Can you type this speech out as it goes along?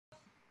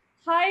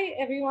Hi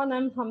everyone,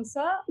 I'm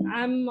Hamsa.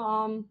 I'm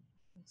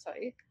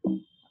sorry,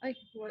 why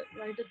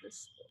did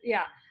this?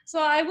 Yeah,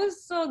 so I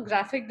was a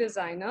graphic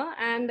designer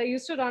and I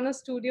used to run a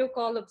studio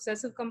called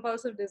Obsessive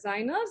Compulsive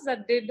Designers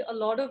that did a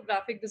lot of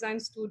graphic design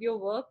studio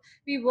work.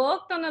 We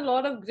worked on a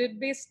lot of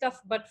grid-based stuff,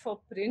 but for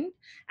print.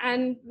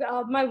 And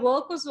my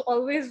work was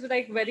always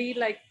like very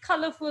like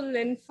colorful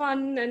and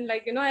fun, and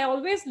like I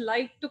always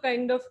liked to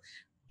kind of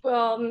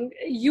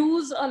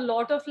use a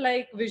lot of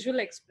like visual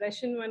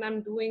expression when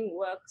I'm doing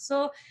work.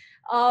 So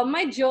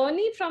my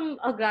journey from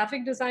a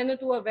graphic designer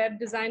to a web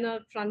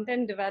designer, front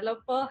end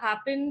developer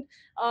happened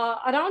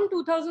around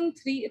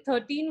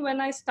 2013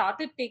 when I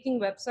started taking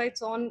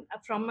websites on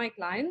from my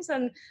clients.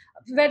 And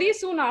very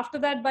soon after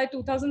that, by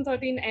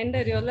 2013 end,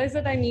 I realized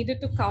that I needed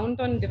to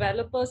count on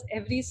developers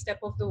every step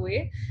of the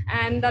way.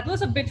 And that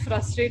was a bit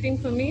frustrating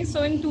for me.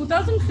 So in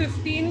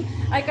 2015,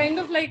 I kind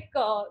of like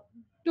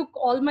took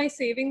all my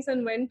savings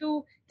and went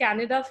to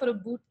Canada for a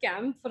boot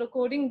camp, for a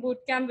coding boot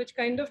camp, which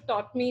kind of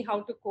taught me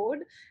how to code.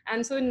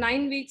 And so in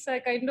 9 weeks,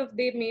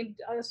 they made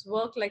us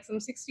work like some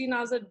 16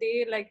 hours a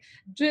day, like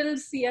drilled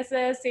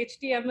CSS,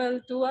 HTML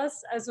to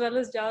us, as well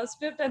as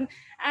JavaScript.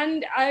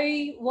 And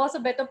I was a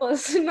better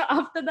person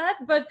after that.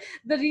 But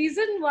the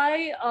reason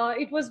why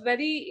it was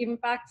very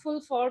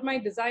impactful for my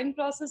design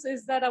process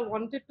is that I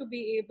wanted to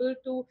be able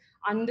to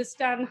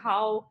understand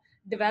how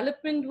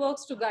development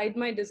works to guide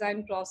my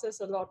design process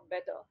a lot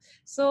better.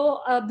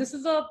 So this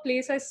is a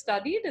place I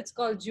studied. It's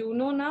called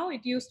Juno now.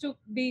 It used to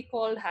be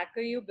called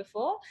HackerU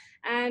before.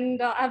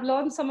 And I've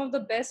learned some of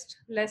the best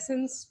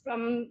lessons,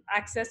 from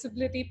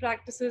accessibility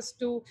practices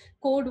to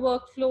code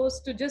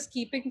workflows to just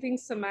keeping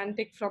things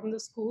semantic, from the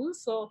school.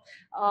 So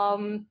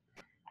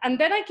and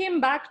then I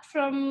came back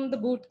from the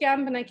boot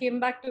camp and I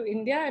came back to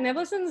India. And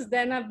ever since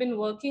then, I've been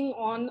working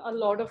on a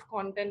lot of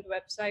content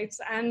websites.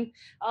 And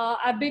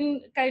I've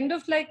been kind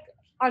of like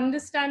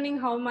understanding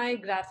how my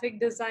graphic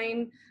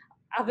design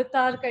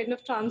avatar kind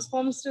of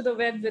transforms to the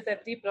web with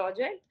every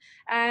project.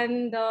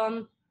 And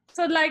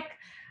so, like,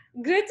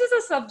 grids is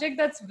a subject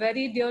that's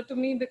very dear to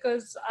me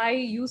because I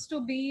used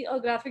to be a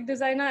graphic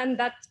designer, and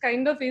that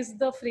kind of is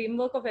the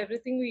framework of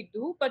everything we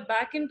do. But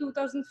back in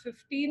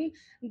 2015,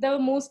 there were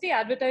mostly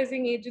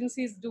advertising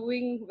agencies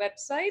doing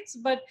websites,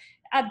 but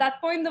at that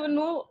point there were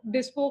no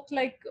bespoke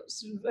like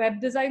web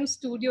design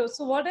studios.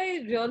 So what I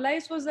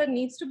realized was there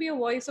needs to be a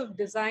voice of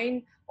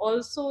design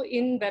also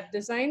in web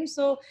design.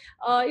 So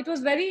it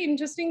was very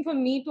interesting for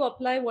me to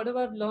apply whatever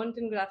I've learned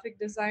in graphic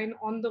design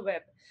on the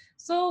web.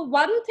 So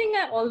one thing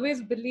I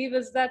always believe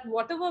is that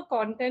whatever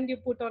content you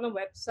put on a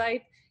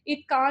website,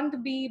 it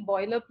can't be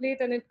boilerplate,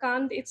 and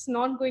it's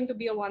not going to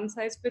be a one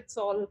size fits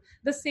all.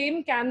 The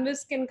same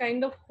canvas can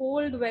kind of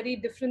hold very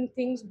different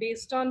things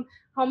based on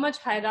how much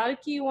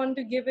hierarchy you want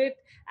to give it,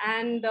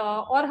 and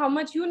or how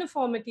much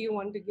uniformity you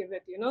want to give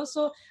it,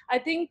 so I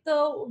think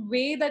the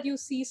way that you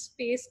see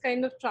space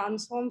kind of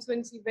transforms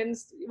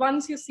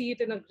once you see it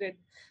in a grid.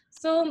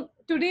 So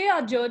today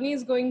our journey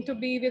is going to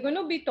be, we're going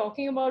to be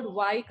talking about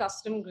why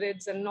custom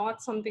grids and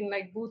not something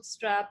like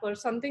Bootstrap or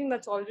something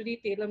that's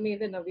already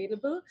tailor-made and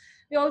available.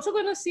 We're also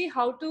going to see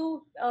how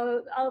to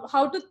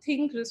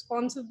think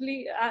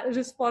responsively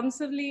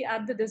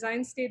at the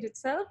design stage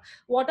itself.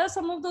 What are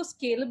some of those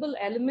scalable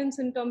elements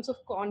in terms of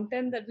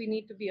content that we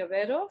need to be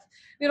aware of?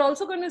 We're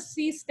also going to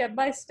see step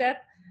by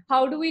step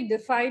how do we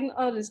define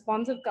a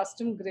responsive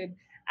custom grid.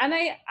 And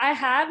I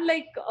have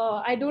like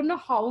I don't know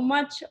how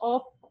much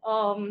of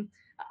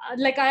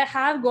like I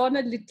have gone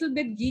a little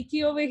bit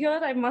geeky over here,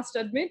 I must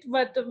admit,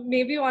 but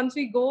maybe once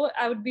we go,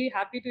 I would be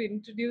happy to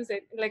introduce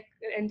it, like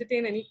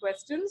entertain any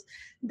questions.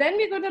 Then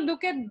we're going to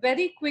look at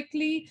very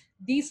quickly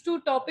these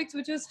two topics,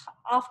 which is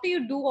after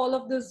you do all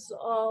of this,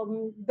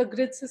 the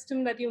grid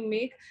system that you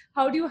make,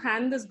 how do you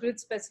hand this grid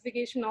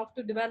specification off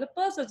to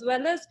developers, as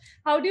well as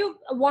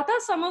what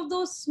are some of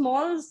those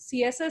small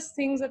CSS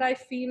things that I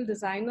feel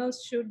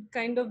designers should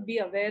kind of be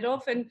aware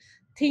of and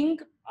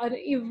think are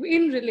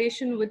in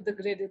relation with the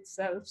grid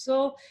itself.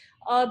 So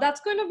that's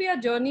going to be our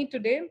journey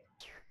today.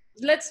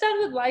 Let's start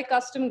with why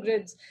custom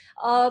grids.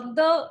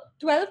 The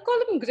 12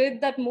 column grid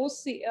that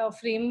most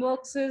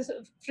frameworks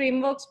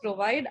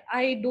provide,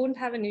 I don't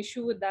have an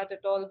issue with that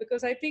at all,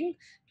 because I think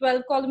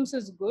 12 columns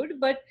is good,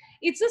 but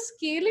it's a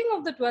scaling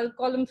of the 12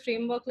 column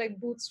framework like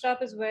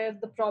Bootstrap is where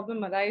the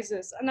problem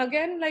arises. And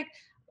again, like,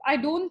 I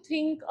don't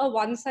think a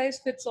one size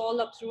fits all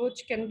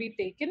approach can be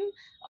taken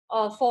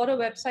for a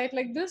website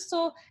like this.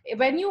 So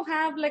when you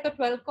have like a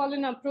 12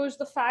 column approach,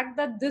 the fact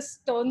that this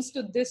turns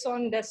to this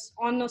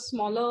on a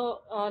smaller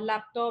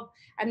laptop,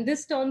 and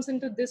this turns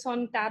into this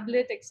on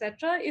tablet,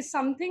 etc., is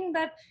something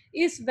that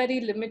is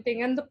very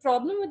limiting. And the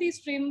problem with these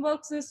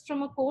frameworks is,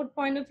 from a code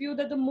point of view,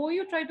 that the more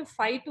you try to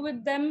fight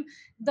with them,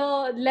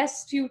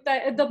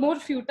 the more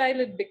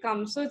futile it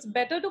becomes. So it's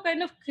better to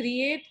kind of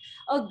create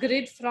a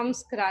grid from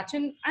scratch.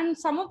 And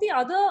some of the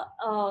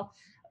other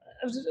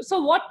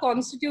so what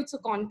constitutes a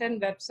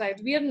content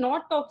website? We are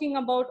not talking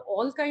about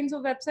all kinds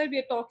of website. We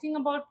are talking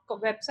about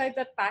websites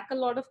that pack a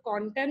lot of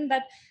content,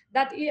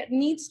 that it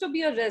needs to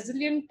be a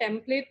resilient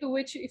template to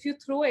which if you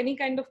throw any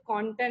kind of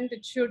content,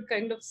 it should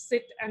kind of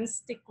sit and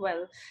stick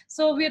well.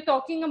 So we are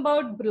talking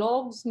about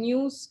blogs,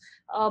 news,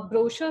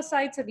 brochure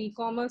sites and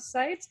e-commerce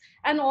sites,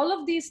 and all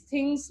of these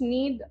things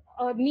need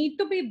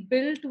to be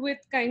built with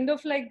kind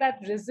of like that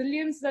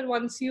resilience, that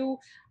once you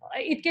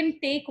it can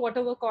take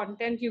whatever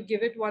content you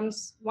give it,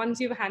 once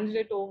you've handed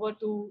it over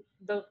to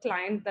the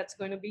client that's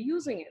going to be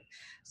using it.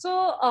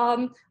 So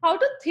how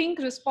to think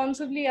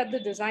responsibly at the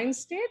design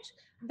stage?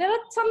 There are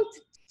some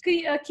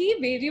key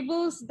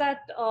variables that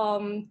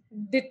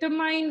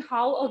determine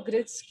how a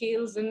grid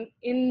scales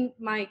in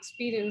my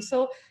experience.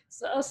 So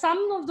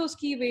some of those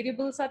key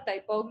variables are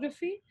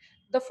typography,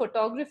 the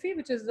photography,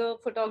 which is the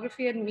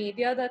photography and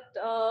media that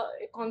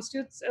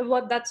constitutes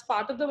what that's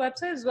part of the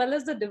website, as well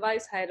as the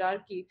device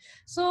hierarchy.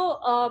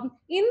 So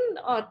in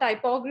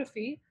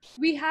typography,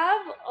 we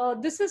have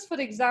this is, for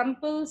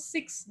example,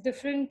 6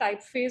 different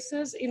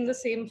typefaces in the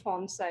same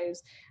font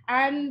size,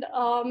 and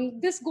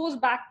this goes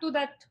back to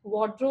that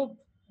wardrobe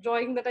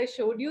drawing that I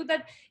showed you,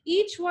 that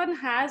each one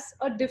has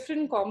a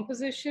different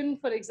composition.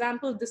 For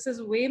example, this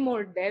is way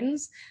more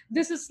dense,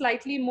 this is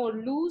slightly more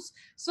loose.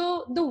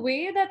 So the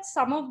way that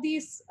some of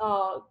these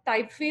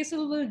typefaces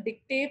will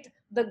dictate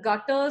the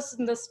gutters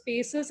and the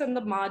spaces and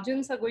the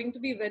margins are going to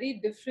be very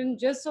different,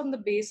 just on the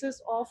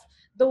basis of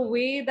the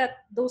way that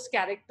those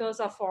characters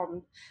are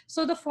formed.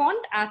 So the font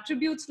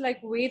attributes like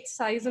weight,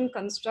 size, and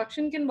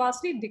construction can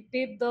vastly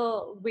dictate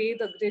the way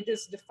the grid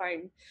is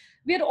defined.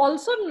 We are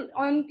also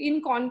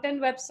in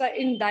content website,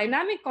 in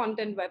dynamic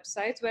content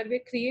websites, where we're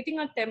creating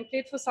a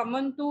template for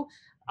someone to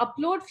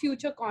upload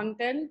future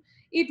content.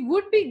 It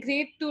would be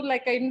great to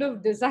like kind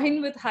of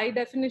design with high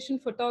definition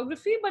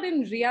photography, but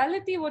in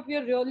reality what we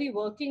are really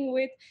working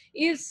with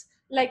is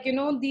like, you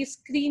know, these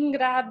screen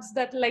grabs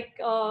that like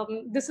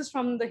this is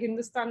from the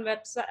Hindustan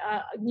website,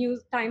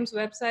 News Times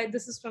website,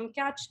 this is from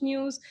Catch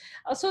News.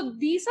 So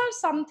these are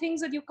some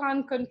things that you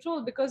can't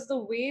control, because the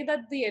way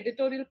that the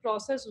editorial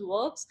process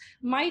works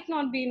might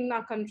not be in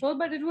our control,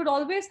 but it would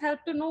always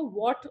help to know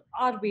what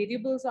our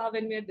variables are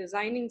when we're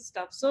designing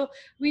stuff. So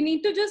we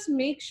need to just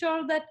make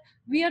sure that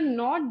we are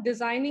not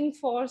designing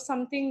for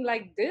something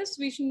like this.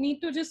 We should need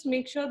to just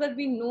make sure that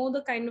we know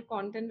the kind of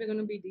content we're going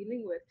to be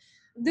dealing with.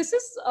 This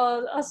is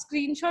a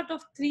screenshot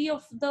of three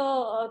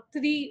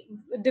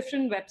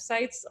different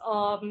websites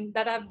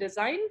that I've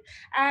designed.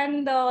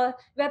 And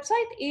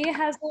website A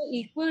has an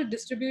equal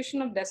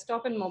distribution of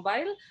desktop and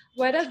mobile,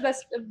 whereas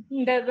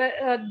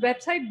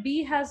website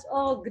B has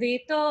a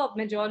greater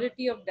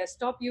majority of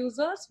desktop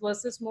users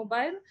versus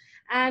mobile,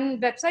 and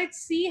website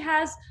C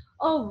has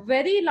a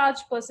very large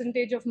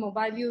percentage of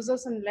mobile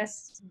users and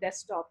less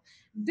desktop.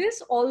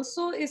 This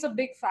also is a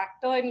big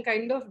factor in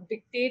kind of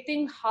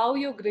dictating how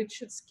your grid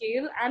should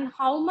scale and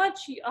how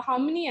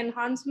many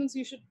enhancements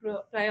you should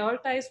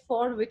prioritize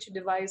for which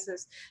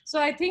devices.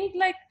 So I think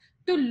like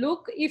to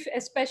look, if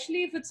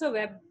especially if it's a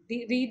web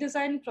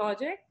redesign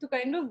project, to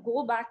kind of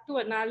go back to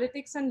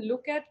analytics and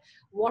look at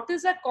what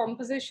is that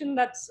composition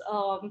that's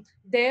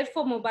there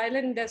for mobile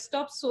and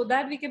desktop, so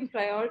that we can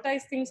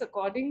prioritize things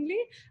accordingly,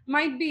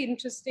 might be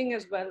interesting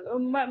as well.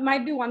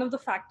 Might be one of the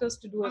factors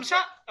to do. Hamsa,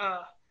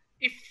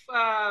 if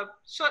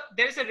so,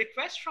 there is a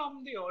request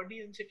from the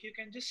audience. If you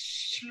can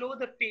just slow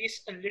the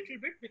pace a little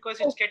bit, because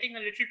it's getting a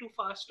little too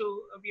fast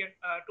to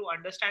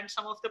understand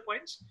some of the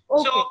points.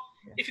 Okay. So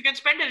if you can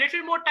spend a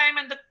little more time,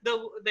 and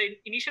the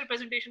initial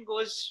presentation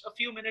goes a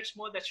few minutes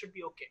more, that should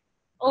be okay.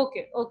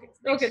 Okay.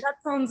 That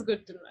sounds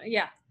good to know.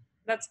 Yeah,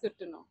 that's good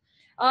to know.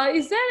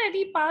 Is there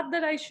any part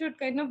that I should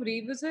kind of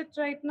revisit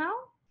right now?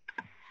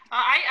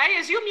 I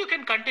assume you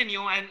can continue,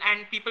 and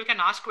people can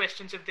ask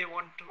questions if they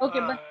want to. Okay,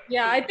 but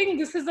yeah, I think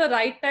this is the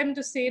right time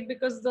to say it,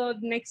 because the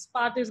next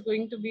part is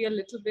going to be a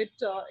little bit,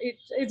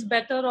 it's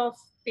better off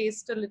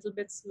paced a little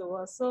bit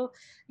slower. So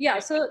yeah,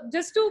 so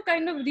just to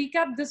kind of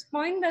recap this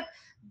point, that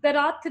there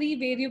are 3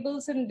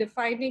 variables in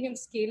defining and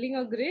scaling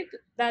a grid.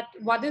 That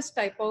one is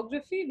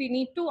typography. We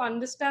need to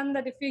understand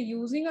that if we're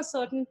using a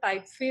certain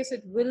typeface,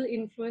 it will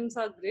influence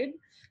our grid.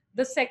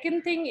 The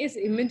second thing is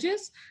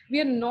images. We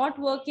are not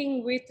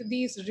working with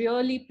these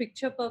really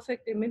picture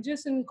perfect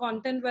images in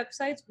content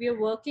websites. We are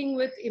working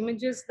with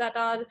images that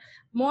are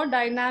more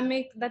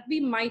dynamic, that we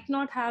might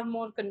not have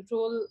more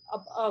control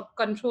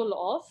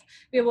of.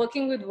 We are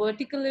working with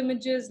vertical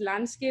images,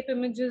 landscape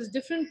images,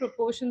 different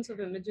proportions of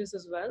images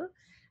as well.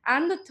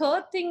 And the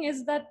third thing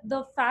is that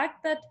the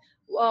fact that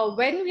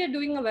when we are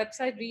doing a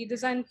website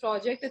redesign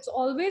project, it's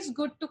always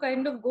good to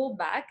kind of go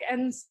back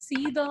and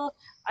see the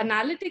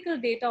analytical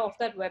data of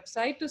that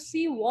website, to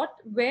see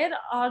where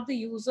are the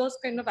users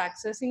kind of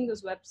accessing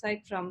this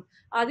website from.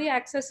 Are they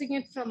accessing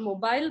it from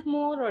mobile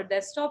more or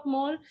desktop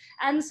more?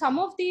 And some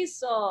of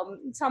these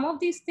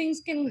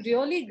things can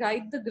really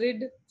guide the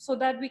grid, so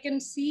that we can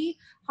see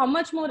how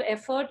much more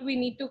effort we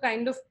need to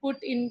kind of put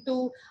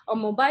into a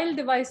mobile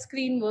device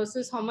screen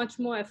versus how much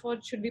more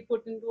effort should be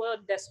put into a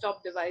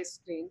desktop device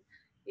screen.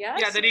 Yeah,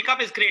 the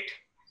recap is great.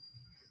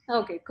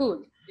 Okay,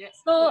 cool. Yeah,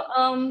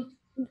 cool.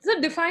 So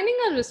defining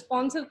a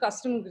responsive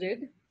custom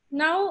grid.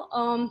 Now,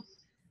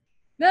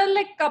 there are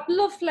like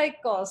couple of like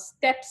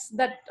steps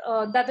that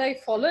I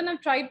follow, and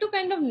I've tried to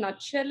kind of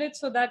nutshell it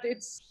so that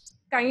it's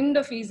kind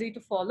of easy to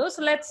follow.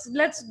 So let's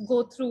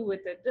go through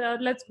with it.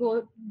 Let's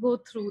go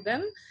through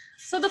them.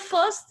 So the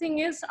first thing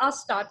is, our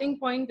starting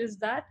point is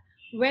that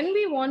when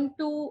we want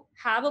to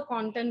have a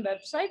content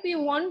website, we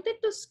want it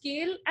to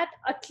scale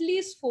at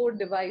least 4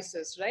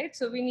 devices, right?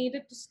 So we need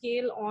it to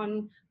scale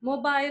on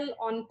mobile,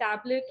 on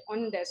tablet,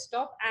 on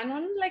desktop, and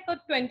on like a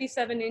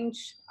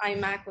 27-inch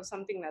iMac or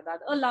something like that,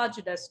 a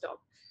large desktop.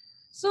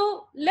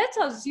 So let's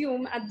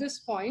assume at this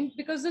point,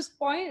 because this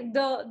point,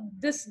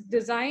 this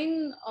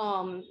design,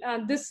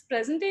 this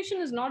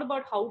presentation is not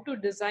about how to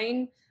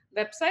design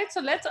websites. So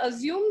let's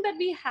assume that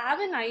we have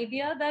an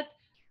idea that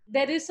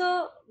there is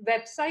a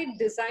website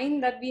design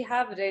that we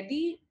have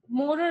ready,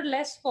 more or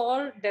less,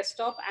 for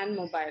desktop and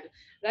mobile,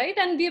 right?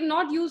 And we have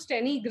not used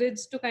any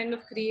grids to kind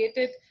of create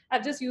it.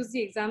 I've just used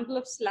the example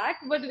of Slack,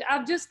 but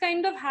I've just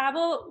kind of have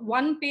a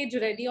one page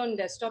ready on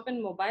desktop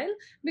and mobile,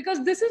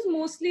 because this is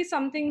mostly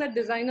something that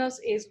designers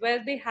is,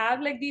 where they have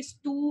like these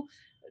two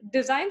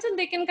designs, and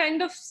they can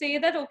kind of say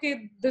that,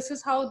 okay, this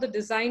is how the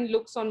design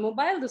looks on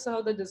mobile, this is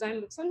how the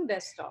design looks on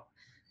desktop.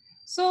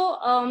 So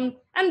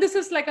and this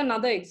is like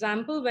another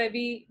example where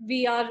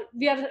we are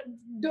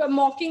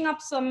mocking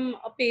up some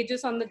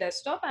pages on the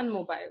desktop and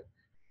mobile.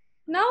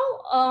 Now,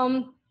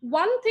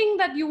 one thing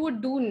that you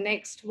would do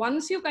next,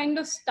 once you kind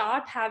of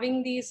start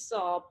having these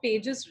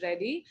pages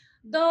ready,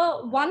 the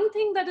one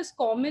thing that is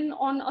common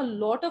on a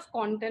lot of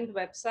content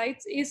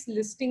websites is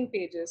listing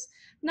pages.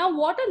 Now,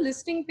 what a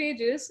listing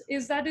page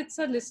is that it's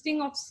a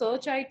listing of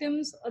search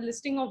items, a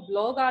listing of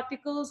blog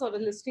articles, or a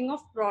listing of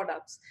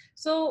products.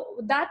 So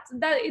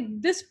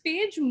this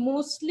page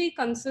mostly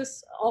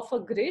consists of a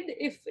grid.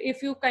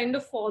 If you kind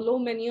of follow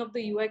many of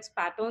the UX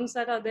patterns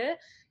that are there,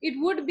 it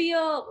would be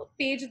a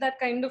page that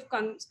kind of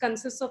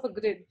consists of a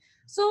grid.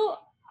 So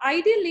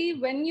ideally,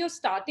 when you're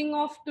starting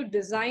off to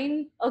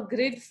design a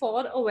grid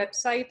for a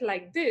website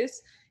like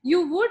this,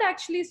 you would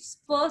actually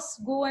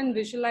first go and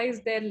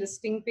visualize their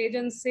listing page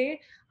and say,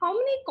 how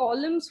many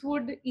columns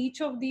would each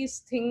of these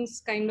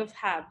things kind of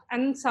have?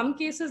 And in some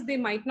cases, they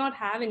might not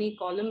have any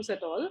columns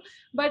at all.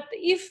 But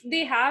if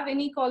they have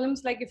any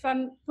columns, like if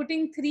I'm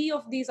putting 3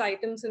 of these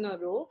items in a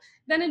row,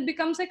 then it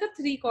becomes like a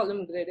 3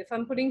 column grid. If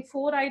I'm putting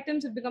 4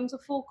 items, it becomes a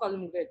 4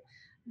 column grid.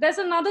 There's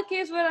another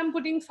case where I'm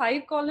putting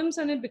 5 columns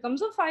and it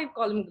becomes a 5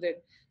 column grid.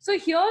 So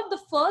here, the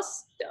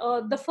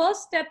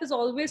first step is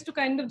always to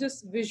kind of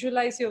just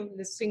visualize your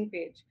listing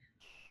page.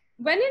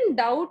 When in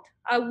doubt,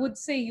 I would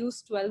say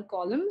use 12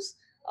 columns.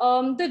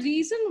 The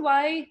reason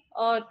why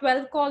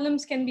 12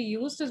 columns can be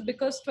used is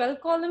because 12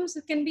 columns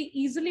can be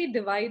easily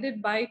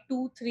divided by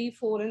 2, 3,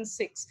 4, and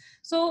 6.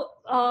 So,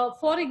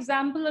 for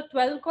example, a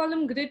 12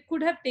 column grid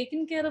could have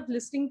taken care of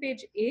listing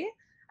page A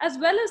as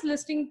well as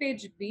listing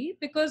page B,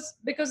 because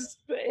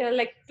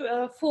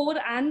 4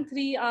 and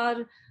 3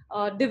 are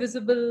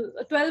divisible.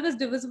 12 is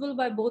divisible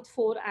by both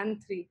 4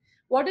 and 3.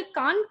 What it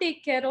can't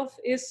take care of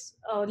is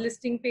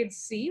listing page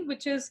C,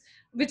 which is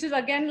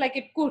again, like,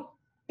 it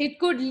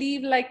could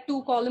leave like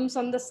 2 columns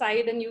on the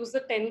side and use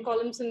the 10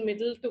 columns in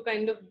middle to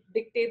kind of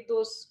dictate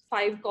those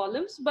 5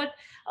 columns, but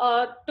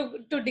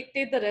to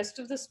dictate the rest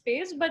of the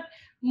space. But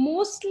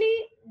mostly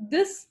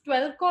this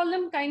 12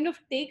 column kind of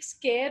takes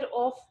care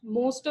of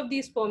most of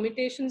these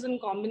permutations and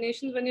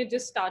combinations when you're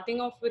just starting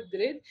off with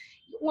grid.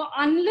 Well,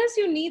 unless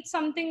you need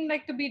something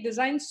like to be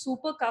designed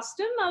super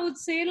custom, I would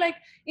say, like,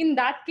 in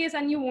that case,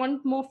 and you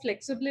want more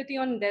flexibility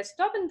on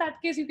desktop, in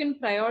that case you can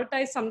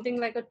prioritize something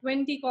like a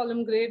 20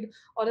 column grid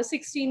or a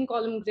 16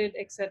 column grid,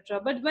 etc.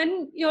 But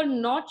when you're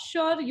not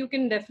sure, you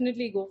can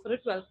definitely go for a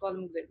 12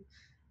 column grid.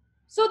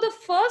 So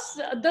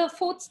the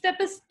fourth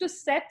step is to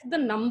set the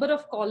number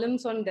of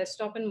columns on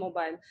desktop and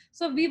mobile.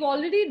 So we've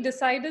already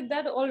decided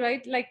that, all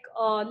right, like,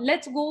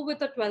 let's go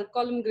with a 12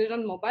 column grid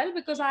on mobile,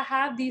 because I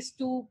have these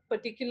two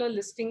particular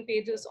listing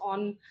pages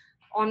on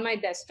my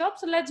desktop.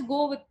 So let's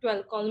go with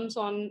 12 columns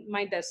on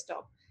my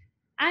desktop.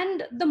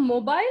 And the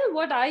mobile,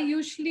 what I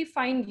usually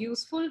find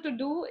useful to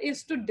do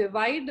is to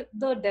divide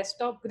the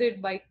desktop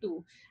grid by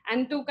 2,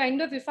 and to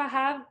kind of, if I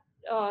have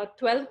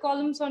 12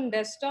 columns on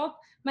desktop,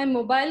 my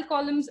mobile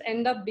columns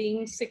end up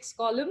being 6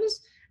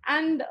 columns.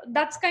 And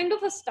that's kind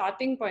of a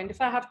starting point. If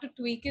I have to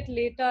tweak it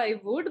later, I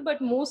would, but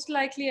most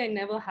likely I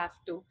never have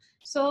to.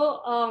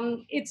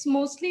 So it's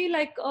mostly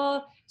like,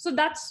 so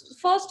that's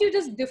first, you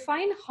just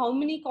define how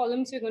many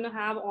columns you're going to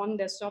have on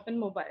desktop and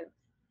mobile.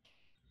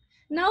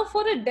 Now,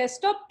 for a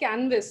desktop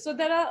canvas, so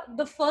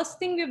the first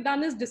thing we've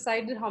done is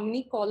decided how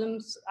many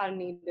columns are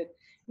needed.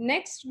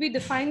 Next, we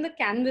define the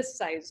canvas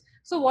size.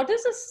 So what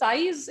is the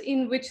size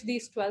in which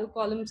these 12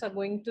 columns are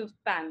going to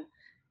span?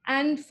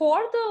 And for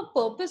the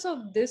purpose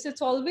of this,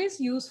 it's always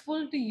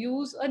useful to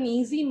use an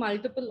easy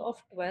multiple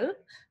of 12.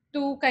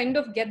 to kind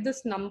of get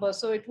this number.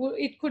 So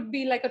it could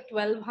be like a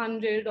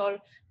 1200 or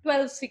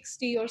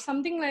 1260 or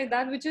something like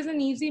that, which is an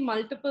easy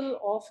multiple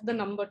of the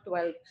number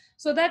 12,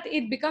 so that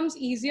it becomes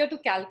easier to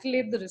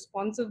calculate the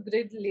responsive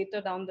grid later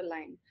down the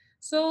line.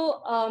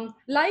 So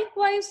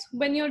likewise,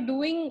 when you're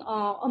doing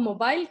a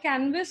mobile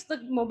canvas,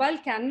 the mobile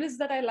canvas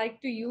that I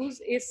like to use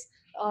is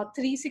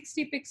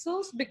 360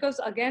 pixels, because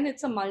again,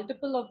 it's a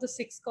multiple of the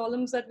 6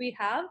 columns that we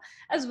have,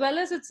 as well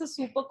as it's a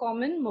super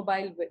common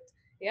mobile width.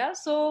 Yeah,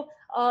 so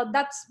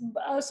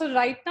so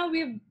right now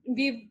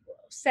we've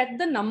set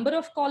the number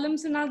of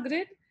columns in our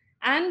grid,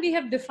 and we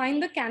have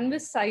defined the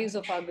canvas size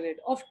of our grid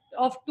of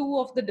two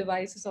of the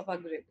devices of our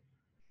grid.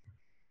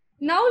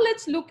 Now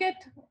let's look at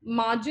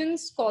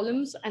margins,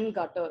 columns, and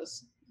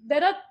gutters.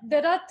 There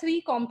are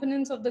three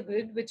components of the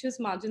grid, which is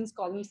margins,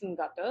 columns, and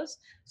gutters.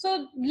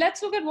 So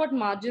let's look at what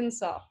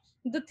margins are.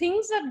 The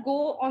things that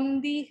go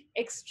on the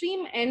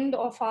extreme end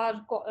of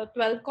our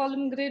 12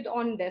 column grid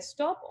on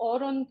desktop,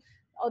 or on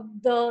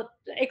the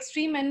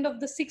extreme end of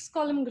the 6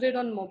 column grid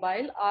on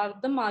mobile, are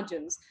the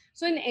margins.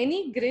 So in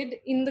any grid,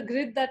 in the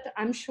grid that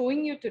I'm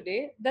showing you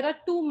today, there are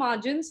two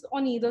margins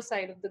on either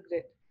side of the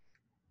grid.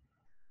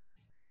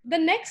 The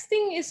next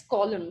thing is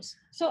columns.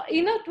 So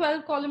in a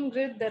 12 column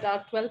grid, there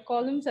are 12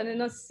 columns, and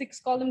in a 6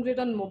 column grid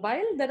on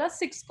mobile, there are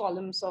 6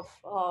 columns of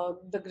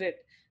the grid.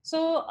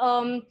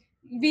 So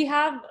we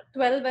have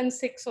 12 and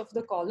 6 of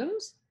the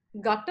columns.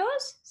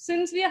 Gutters,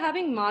 since we are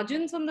having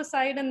margins on the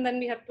side and then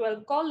we have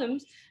 12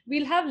 columns,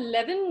 we'll have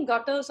 11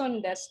 gutters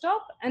on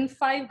desktop and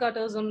 5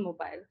 gutters on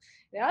mobile.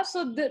 Yeah,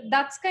 so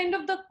that's kind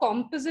of the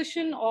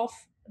composition of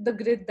the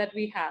grid that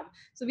we have.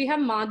 So we have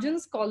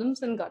margins,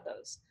 columns, and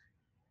gutters.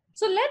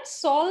 So let's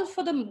solve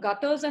for the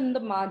gutters and the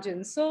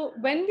margins. So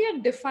when we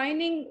are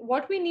defining,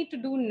 what we need to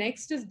do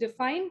next is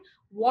define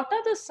what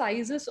are the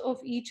sizes of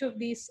each of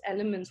these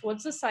elements.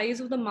 What's the size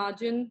of the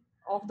margin,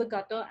 of the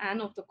gutter,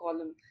 and of the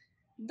column?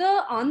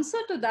 The answer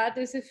to that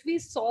is, if we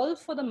solve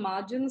for the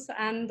margins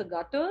and the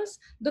gutters,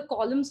 the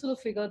columns will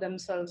figure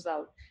themselves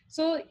out.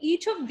 So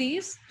each of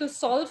these, to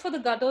solve for the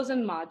gutters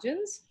and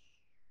margins,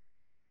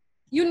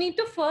 you need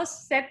to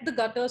first set the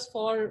gutters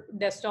for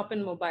desktop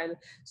and mobile.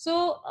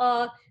 So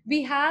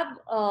we have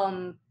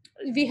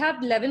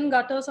 11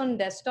 gutters on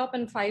desktop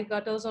and 5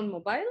 gutters on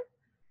mobile.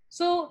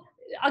 So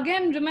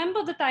again,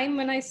 remember the time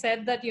when I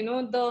said that,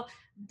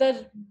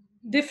 the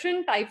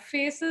different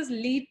typefaces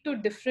lead to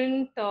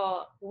different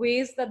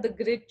ways that the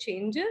grid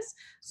changes.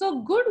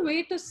 So good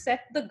way to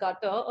set the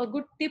gutter, a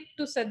good tip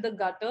to set the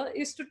gutter,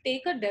 is to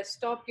take a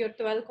desktop, your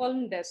 12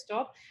 column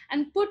desktop,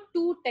 and put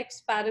two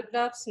text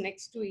paragraphs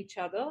next to each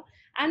other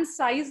and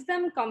size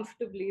them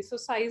comfortably. So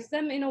size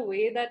them in a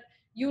way that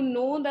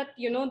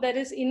there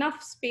is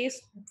enough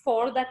space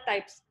for that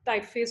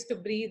typeface to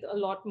breathe a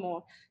lot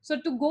more. So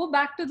to go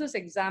back to this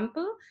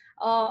example,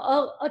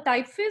 a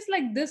typeface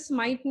like this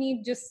might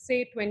need just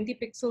say 20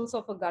 pixels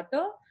of a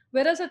gutter,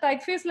 whereas a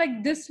typeface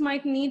like this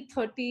might need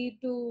 30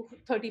 to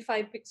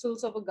 35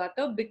 pixels of a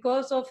gutter,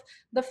 because of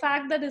the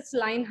fact that its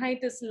line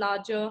height is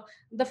larger,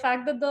 the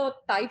fact that the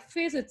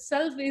typeface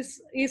itself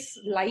is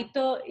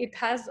lighter, it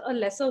has a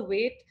lesser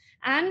weight,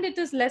 and it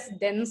is less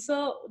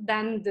denser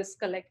than this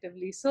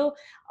collectively. So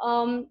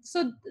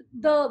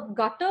the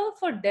gutter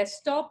for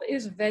desktop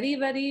is very,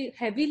 very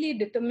heavily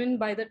determined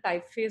by the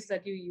typeface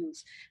that you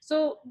use.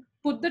 So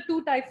put the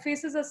two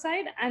typefaces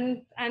aside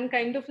and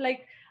kind of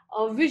like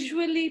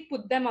visually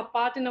put them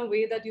apart in a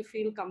way that you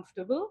feel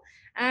comfortable.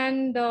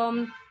 And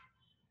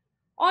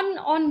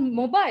on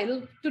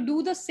mobile, to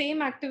do the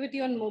same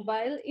activity on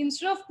mobile,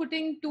 instead of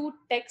putting two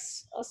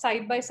texts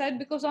side by side,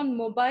 because on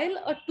mobile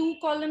a 2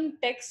 column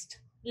text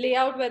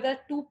layout where there are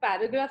two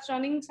paragraphs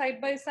running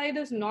side by side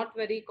is not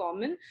very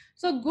common.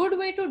 So a good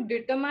way to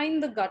determine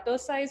the gutter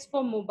size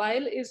for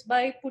mobile is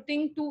by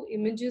putting two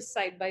images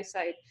side by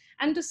side,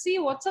 and to see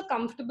what's a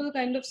comfortable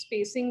kind of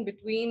spacing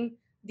between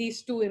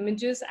these two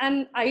images.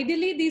 And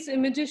ideally these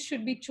images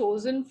should be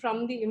chosen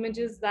from the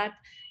images that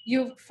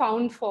you've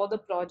found for the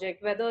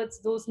project, whether it's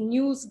those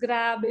news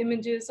grab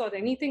images or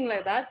anything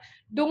like that.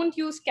 Don't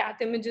use cat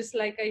images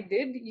like I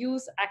did,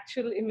 use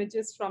actual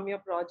images from your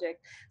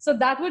project. So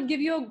that would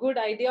give you a good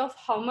idea of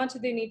how much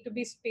they need to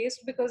be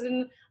spaced, because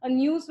in a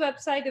news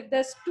website, if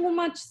there's too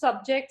much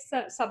subject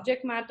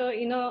matter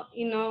in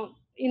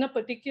a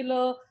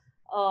particular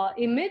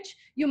image,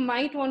 you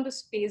might want to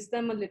space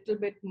them a little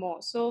bit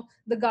more. So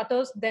the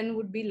gutters then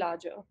would be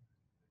larger.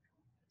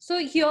 So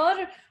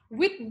here,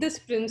 with this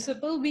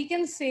principle, we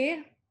can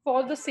say,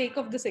 for the sake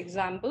of this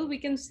example, we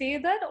can say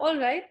that, all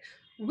right,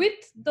 with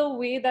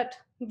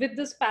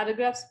this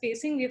paragraph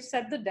spacing, we've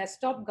set the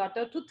desktop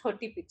gutter to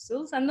 30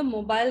 pixels and the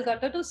mobile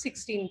gutter to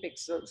 16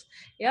 pixels.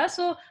 Yeah,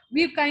 so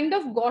we've kind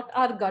of got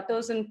our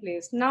gutters in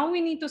place. Now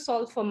we need to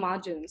solve for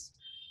margins.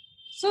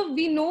 So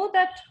we know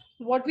that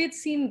what we had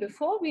seen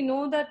before, we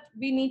know that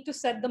we need to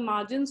set the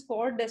margins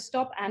for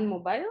desktop and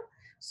mobile.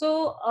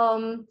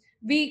 So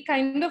we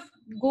kind of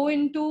go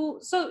into,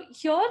 so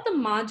here the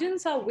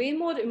margins are way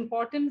more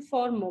important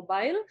for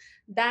mobile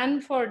than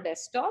for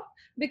desktop,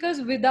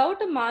 because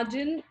without a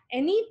margin,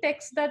 any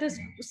text that is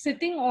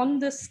sitting on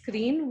the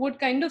screen would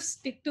kind of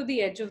stick to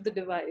the edge of the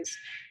device.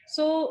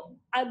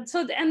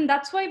 And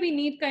that's why we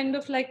need kind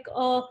of like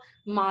a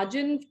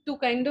margin to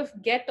kind of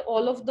get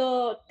all of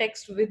the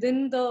text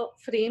within the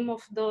frame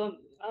of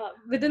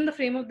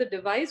the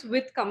device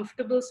with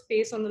comfortable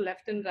space on the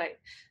left and right.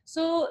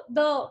 So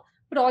the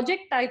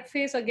project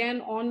typeface,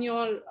 again, on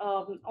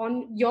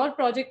your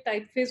project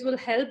typeface, will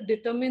help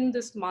determine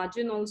this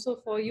margin also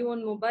for you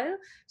on mobile.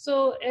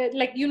 So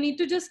like you need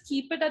to just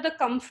keep it at a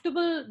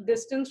comfortable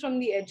distance from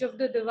the edge of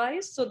the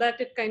device so that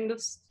it kind of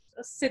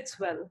sits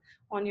well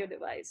on your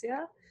device.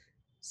 Yeah.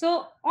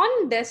 So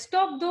on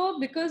desktop though,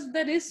 because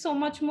there is so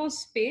much more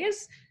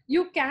space,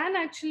 you can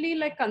actually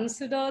like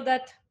consider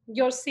that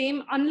your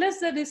same, unless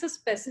there is a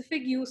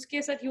specific use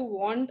case that you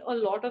want a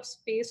lot of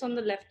space on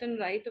the left and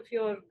right of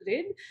your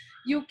grid,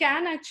 you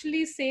can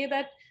actually say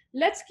that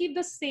let's keep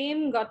the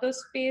same gutter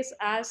space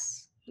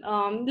as,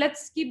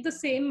 let's keep the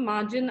same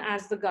margin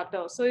as the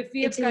gutter. So if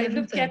we have It's kind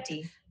of kept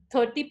 11:30.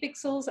 30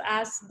 pixels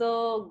as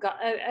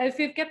if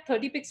we've kept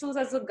 30 pixels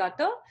as a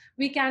gutter,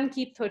 we can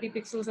keep 30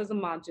 pixels as a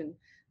margin.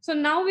 So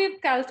now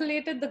we've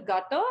calculated the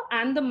gutter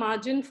and the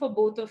margin for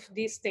both of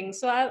these things.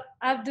 So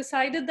I've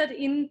decided that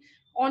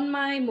on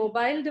my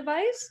mobile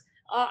device,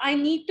 I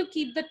need to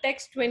keep the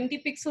text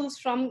 20 pixels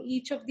from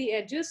each of the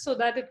edges so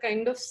that it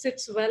kind of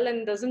sits well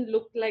and doesn't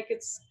look like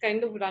it's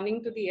kind of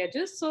running to the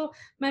edges. So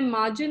my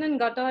margin and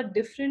gutter are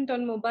different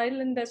on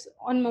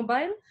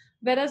mobile,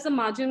 whereas the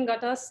margin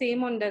gutter are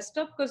same on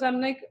desktop, because I'm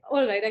like,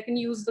 all right, I can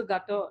use the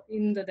gutter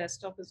in the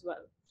desktop as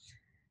well.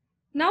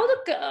 Now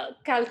the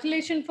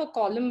calculation for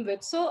column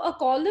width. So a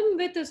column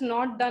width is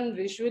not done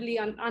visually,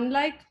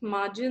 unlike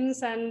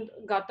margins and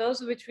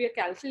gutters, which we are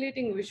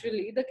calculating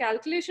visually. The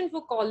calculation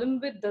for column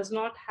width does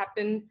not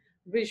happen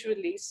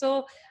visually.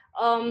 So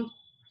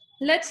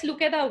let's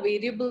look at our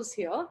variables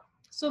here.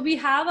 So we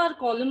have our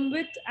column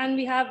width and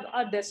we have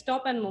our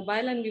desktop and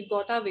mobile, and we've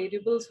got our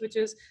variables, which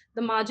is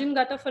the margin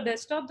gutter for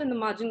desktop and the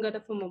margin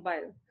gutter for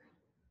mobile.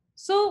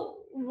 So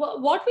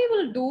what we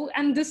will do,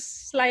 and this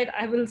slide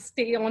I will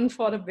stay on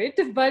for a bit,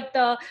 but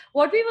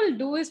what we will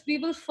do is we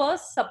will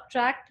first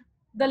subtract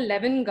the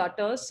 11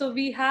 gutters. So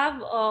we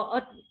have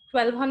a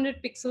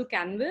 1200 pixel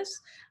canvas,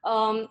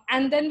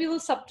 and then we will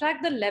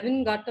subtract the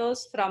 11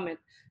 gutters from it.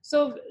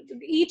 So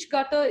each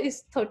gutter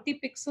is 30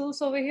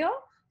 pixels over here.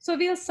 So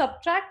we'll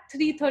subtract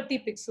 330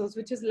 pixels,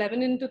 which is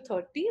 11 into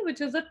 30,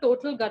 which is the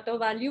total gutter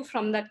value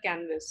from that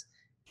canvas.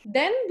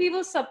 Then we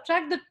will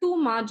subtract the two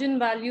margin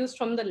values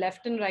from the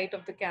left and right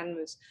of the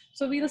canvas.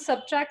 So we will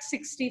subtract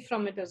 60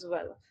 from it as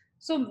well.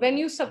 So when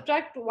you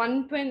subtract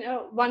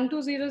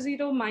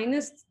 1200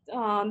 minus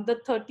the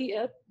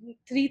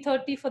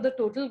 330 for the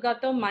total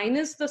gutter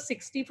minus the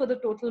 60 for the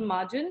total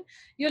margin,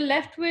 you're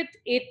left with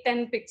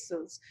 810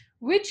 pixels,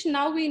 which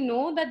now we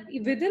know that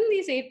within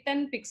these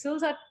 810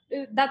 pixels,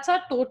 that's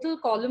our total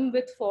column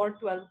width for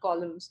 12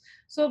 columns.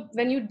 So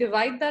when you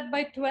divide that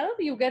by 12,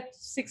 you get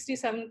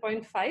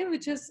 67.5,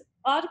 which is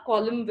our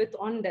column width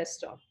on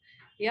desktop.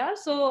 Yeah.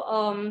 So,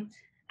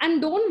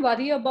 and don't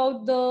worry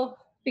about the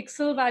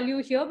pixel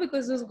value here,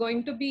 because it's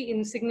going to be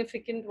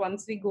insignificant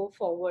once we go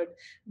forward.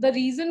 The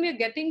reason we're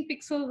getting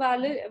pixel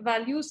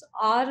values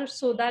are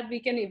so that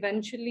we can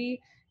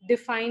eventually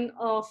define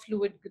a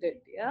fluid grid.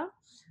 Yeah.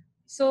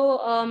 So,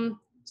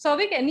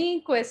 Souvik,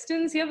 any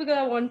questions here? Because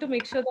I want to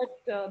make sure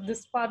that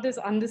this part is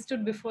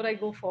understood before I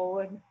go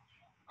forward.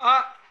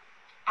 Uh,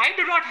 I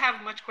do not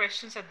have much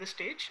questions at this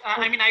stage.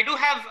 I mean, I do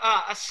have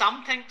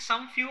some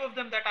few of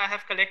them that I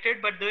have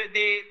collected, but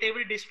they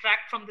will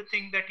distract from the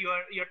thing that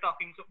you're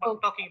talking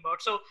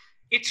about. So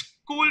it's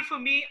cool for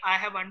me. I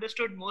have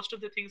understood most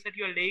of the things that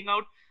you're laying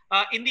out.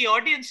 In the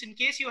audience, in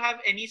case you have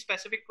any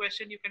specific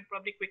question, you can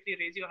probably quickly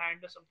raise your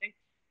hand or something.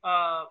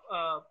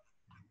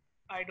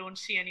 I don't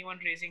see anyone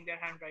raising their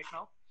hand right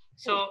now.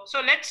 So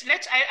let's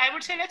I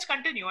would say let's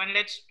continue and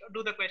let's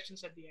do the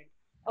questions at the end.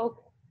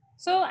 Okay.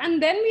 So,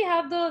 and then we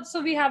have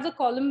the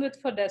column width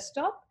for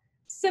desktop.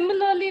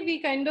 Similarly, we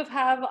kind of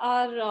have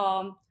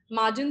our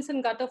margins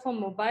and gutter for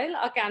mobile.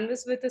 Our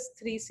canvas width is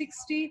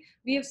 360.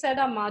 We have said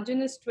our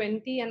margin is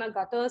 20 and our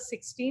gutter is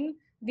 16.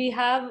 We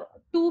have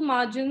two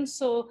margins.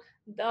 So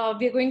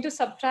we're going to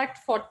subtract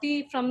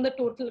 40 from the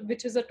total,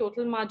 which is the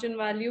total margin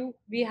value.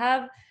 We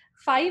have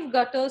 5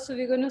 gutters, so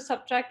we're going to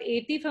subtract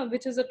 80 from,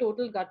 which is the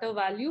total gutter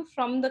value,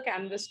 from the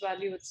canvas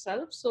value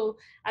itself. So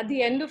at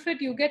the end of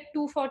it, you get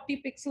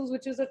 240 pixels,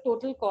 which is a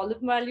total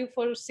column value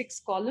for 6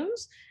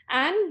 columns.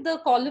 And the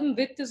column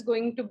width is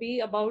going to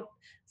be about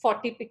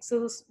 40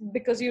 pixels,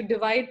 because you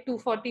divide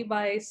 240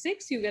 by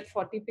 6, you get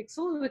 40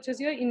 pixels, which is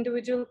your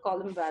individual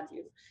column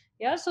value.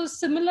 Yeah. So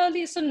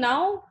similarly, so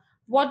now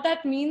what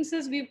that means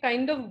is we've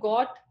kind of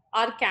got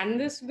our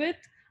canvas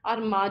width, our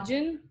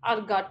margin,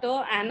 our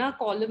gutter, and our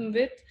column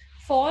width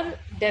for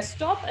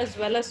desktop as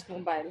well as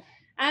mobile.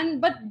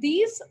 But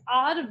these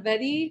are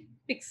very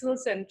pixel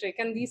centric,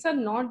 and these are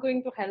not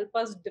going to help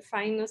us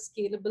define a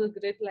scalable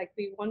grid like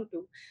we want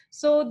to.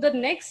 So the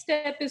next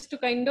step is to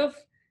kind of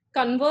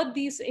convert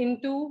these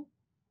into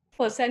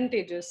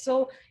percentages.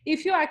 So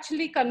if you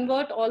actually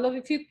convert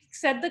if you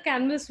set the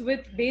canvas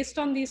width based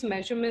on these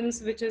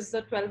measurements, which is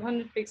the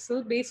 1200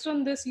 pixel, based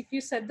on this, if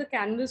you set the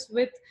canvas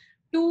width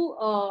to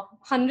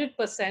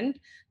 100%,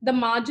 the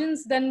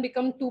margins then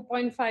become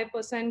 2.5%,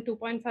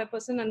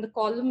 2.5%, and the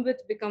column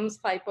width becomes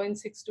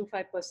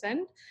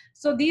 5.625%.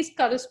 So these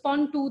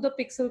correspond to the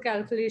pixel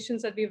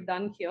calculations that we've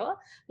done here.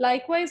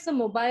 Likewise, the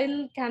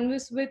mobile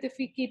canvas width, if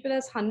we keep it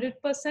as 100%,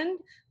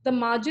 the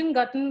margin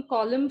Gutton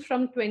column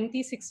from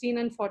 20, 16,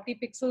 and 40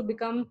 pixel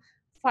become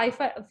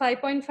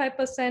 5.5%,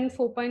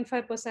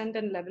 4.5%,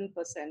 and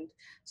 11%.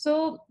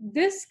 So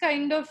this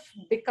kind of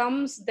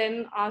becomes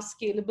then our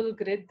scalable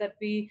grid that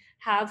we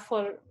have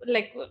for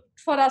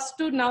us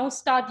to now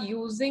start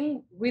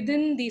using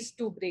within these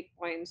two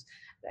breakpoints,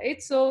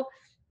 right? So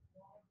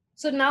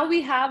now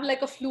we have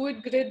like a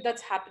fluid grid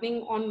that's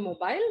happening on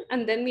mobile,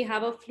 and then we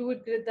have a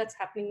fluid grid that's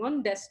happening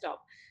on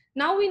desktop.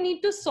 Now we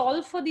need to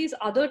solve for these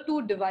other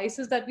two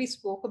devices that we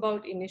spoke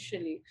about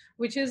initially,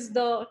 which is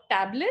the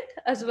tablet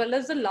as well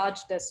as the large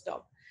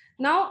desktop.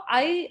 Now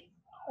I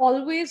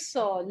always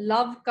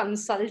love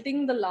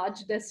consulting the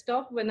large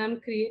desktop when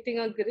I'm creating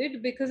a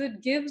grid, because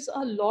it gives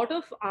a lot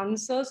of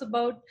answers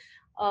about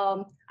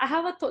I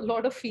have a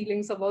lot of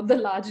feelings about the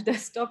large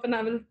desktop, and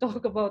I will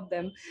talk about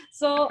them.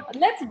 So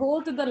let's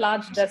go to the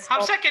large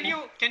desktop. Hamsa, can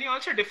you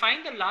also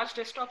define the large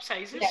desktop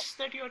sizes Yes.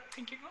 that you're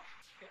thinking of?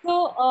 Yeah.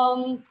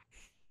 So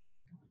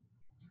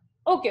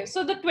okay,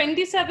 so the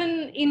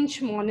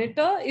 27-inch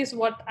monitor is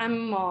what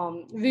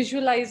I'm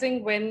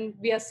visualizing when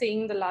we are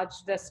saying the large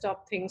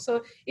desktop thing.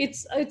 So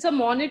it's a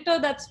monitor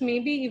that's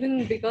maybe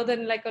even bigger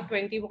than like a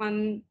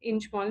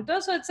 21-inch monitor.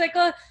 So it's like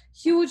a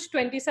huge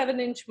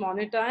 27-inch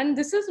monitor, and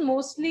this is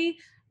mostly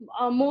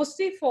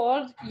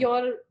for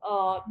your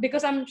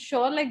because I'm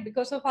sure, like,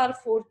 because of our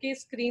 4K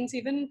screens,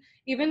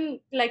 even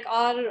like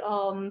our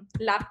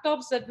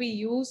laptops that we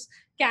use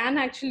can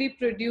actually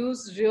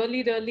produce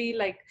really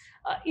like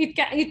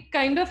it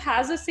kind of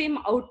has the same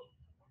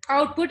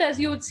output as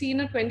you would see in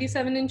a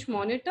 27-inch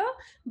monitor.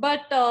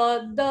 But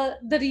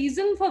the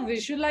reason for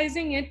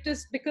visualizing it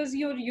is because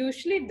you're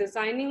usually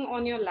designing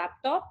on your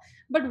laptop,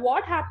 but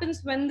what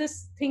happens when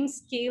this thing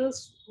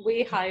scales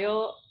way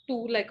higher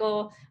to like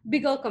a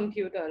bigger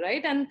computer,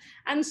 right?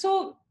 And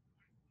so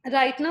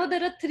right now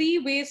there are three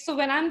ways. So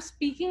when I'm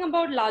speaking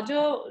about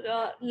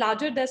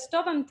larger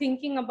desktop, I'm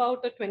thinking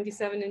about a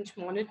 27-inch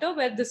monitor,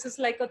 where this is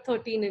like a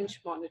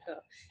 13-inch monitor.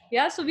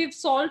 Yeah, so we've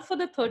solved for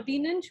the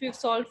 13-inch, we've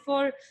solved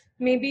for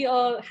maybe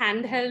a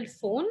handheld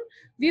phone,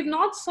 we've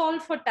not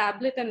solved for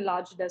tablet and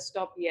large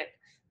desktop yet.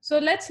 So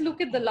let's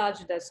look at the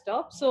large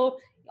desktop. So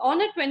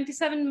on a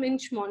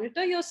 27-inch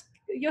monitor, your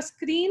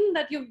screen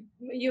that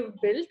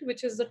you've built,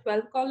 which is the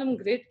 12 column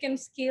grid, can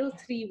scale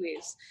three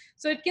ways.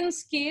 So it can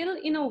scale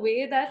in a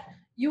way that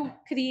you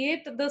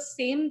create the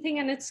same thing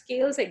and it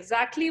scales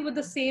exactly with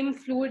the same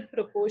fluid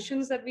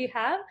proportions that we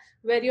have,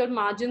 where your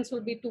margins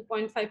will be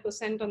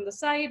 2.5% on the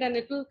side, and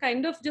it will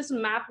kind of just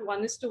map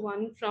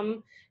 1:1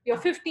 from your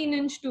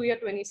 15-inch to your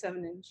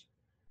 27-inch.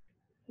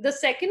 The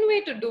second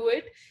way to do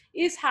it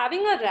is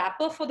having a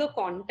wrapper for the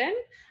content,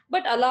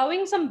 but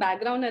allowing some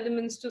background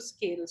elements to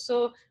scale.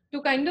 So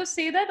to kind of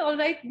say that, all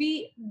right,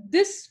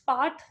 this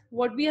part,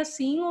 what we are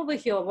seeing over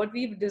here, what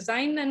we've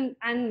designed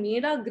and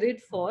made our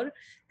grid for,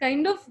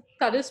 kind of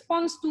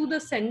corresponds to the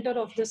center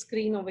of the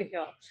screen over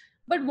here.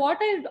 But what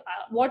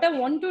I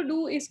want to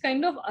do is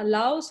kind of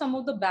allow some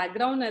of the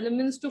background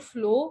elements to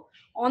flow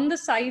on the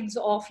sides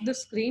of the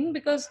screen,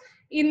 because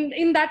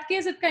in that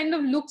case it kind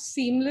of looks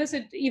seamless.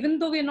 It, even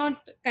though we're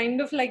not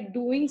kind of like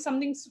doing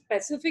something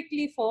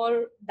specifically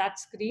for that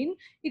screen,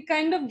 it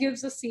kind of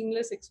gives a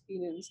seamless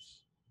experience.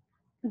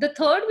 The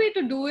third way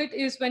to do it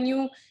is when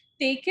you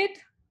take it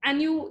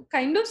and you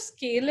kind of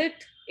scale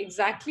it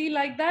exactly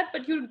like that,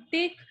 but you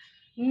take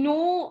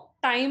no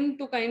time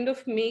to kind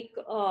of make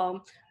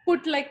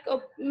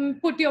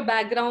put your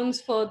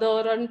backgrounds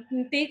further and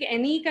take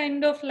any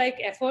kind of like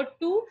effort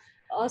to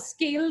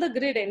scale the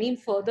grid any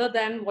further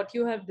than what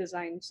you have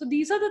designed. So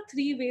these are the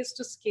three ways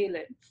to scale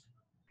it.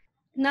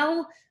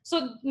 Now,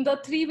 so the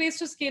three ways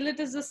to scale it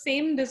is the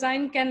same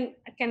design can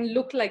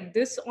look like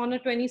this on a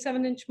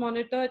 27-inch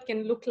monitor. It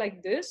can look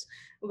like this,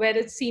 where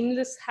it's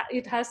seamless,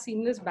 it has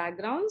seamless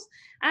backgrounds,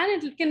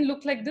 and it can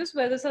look like this,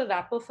 where there's a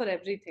wrapper for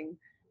everything.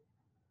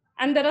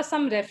 And there are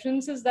some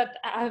references that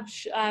I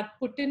have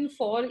put in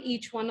for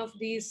each one of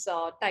these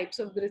types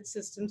of grid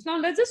systems. Now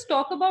let's just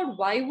talk about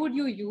why would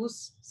you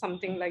use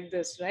something like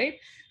this, right?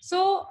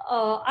 So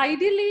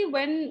ideally,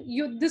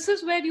 this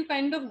is where you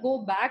kind of go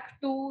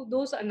back to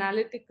those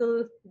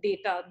analytical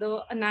data,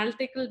 the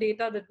analytical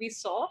data that we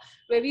saw,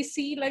 where we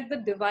see like the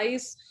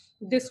device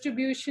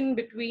distribution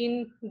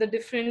between the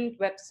different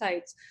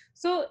websites.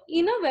 So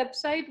in a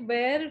website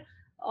where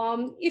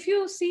if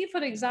you see,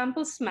 for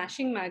example,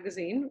 Smashing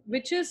Magazine,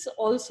 which is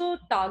also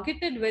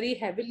targeted very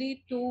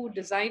heavily to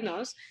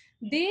designers,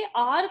 they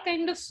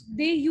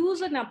use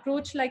an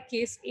approach like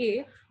Case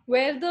A,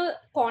 where the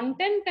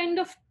content kind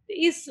of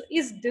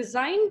is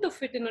designed to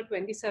fit in a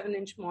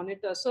 27-inch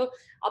monitor. So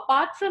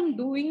apart from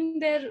doing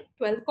their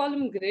 12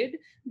 column grid,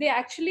 they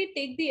actually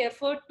take the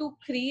effort to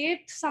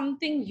create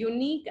something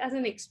unique as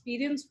an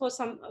experience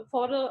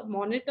for a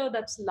monitor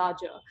that's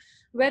larger.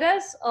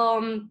 Whereas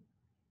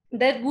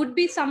there would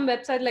be some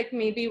website like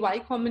maybe Y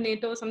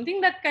Combinator or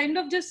something that kind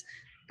of just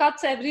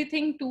cuts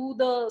everything to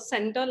the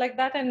center like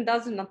that and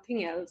does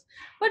nothing else.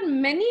 But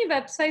many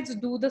websites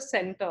do the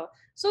center.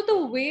 So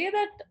the way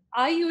that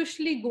I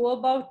usually go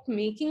about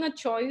making a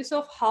choice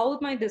of how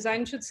my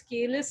design should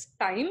scale is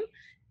time.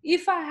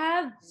 If I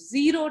have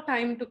zero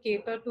time to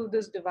cater to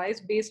this device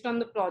based on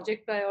the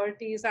project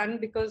priorities and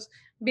because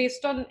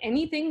based on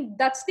anything,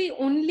 that's the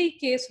only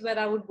case where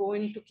I would go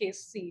into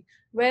case C,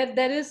 where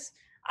there is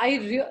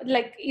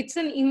like it's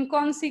an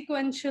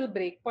inconsequential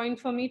breakpoint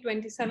for me,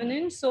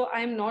 27-inch. So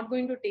I'm not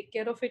going to take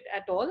care of it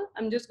at all.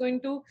 I'm just going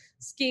to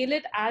scale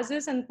it as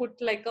is and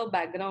put like a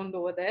background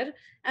over there.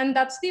 And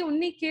that's the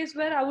only case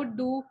where I would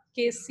do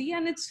case C,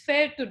 and it's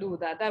fair to do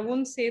that. I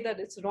won't say that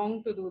it's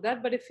wrong to do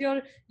that, but if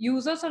your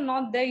users are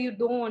not there, you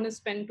don't want to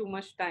spend too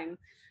much time.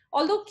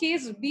 Although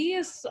case B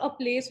is a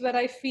place where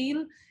I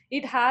feel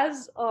it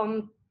has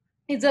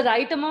it's the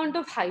right amount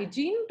of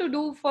hygiene to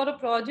do for a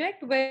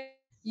project where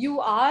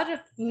you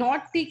are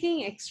not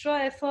taking extra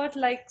effort,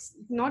 like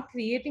not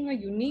creating a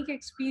unique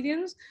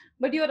experience,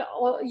 but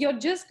you're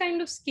just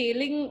kind of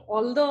scaling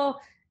all the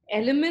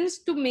elements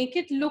to make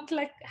it look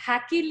like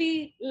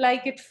hackily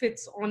like it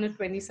fits on a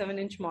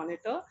 27-inch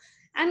monitor.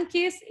 And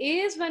case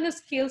A is when it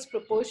scales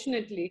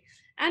proportionately.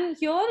 And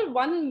here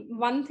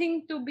one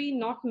thing to be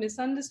not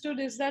misunderstood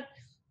is that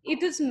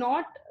it is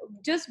not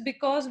just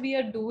because we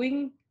are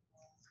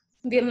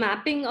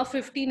mapping a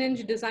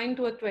 15-inch design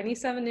to a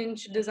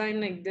 27-inch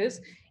design like this,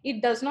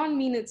 it does not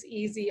mean it's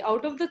easy.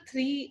 Out of the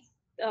three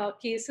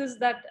cases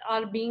that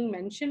are being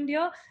mentioned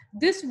here,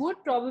 this would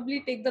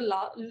probably take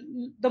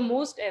the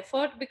most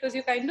effort, because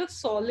you're kind of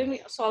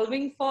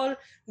solving for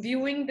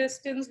viewing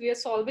distance. We are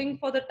solving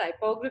for the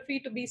typography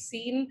to be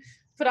seen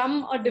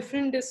from a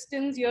different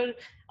distance. You're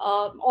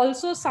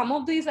also, some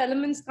of these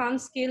elements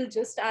can't scale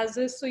just as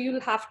is, so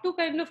you'll have to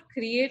kind of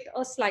create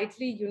a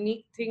slightly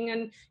unique thing,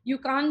 and you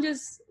can't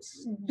just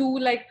do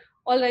like,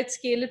 all right,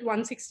 scale it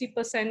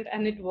 160%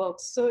 and it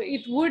works. So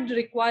it would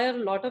require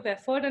a lot of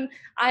effort, and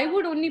I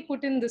would only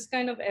put in this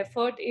kind of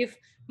effort if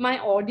my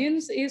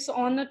audience is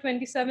on a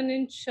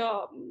 27-inch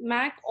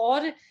Mac,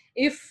 or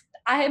if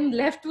I am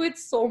left with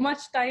so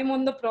much time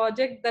on the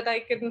project that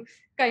I can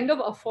kind of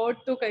afford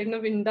to kind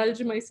of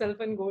indulge myself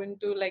and go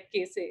into like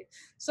case A.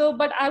 So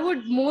but I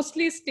would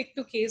mostly stick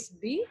to case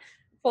B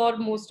for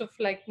most of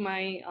like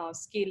my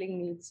scaling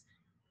needs.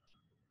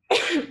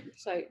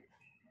 Sorry.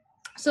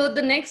 So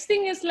the next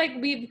thing is like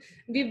we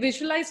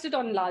visualized it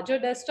on larger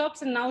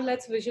desktops, and now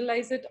let's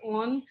visualize it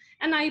on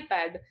an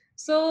iPad.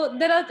 So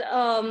there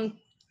are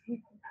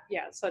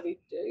yeah, sorry,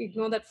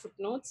 ignore that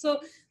footnote. So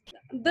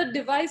the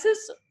devices,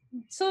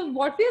 so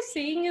what we are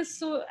saying is,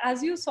 so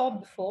as you saw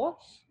before,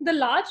 the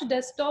large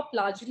desktop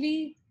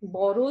largely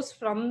borrows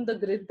from the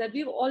grid that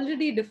we've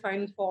already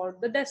defined for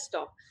the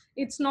desktop.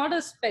 It's not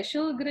a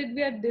special grid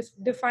we are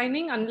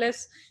defining,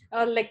 unless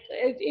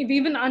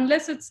even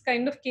unless it's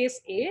kind of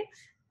case A.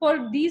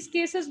 For these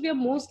cases, we are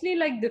mostly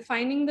like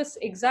defining this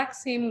exact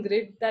same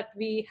grid that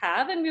we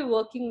have, and we're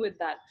working with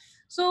that.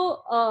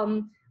 So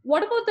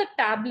what about the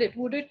tablet?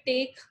 Would it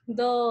take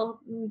the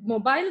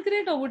mobile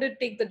grid, or would it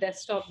take the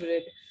desktop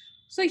grid?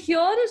 So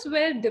here is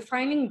where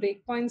defining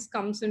breakpoints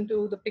comes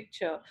into the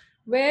picture,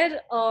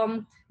 where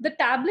the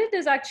tablet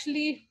is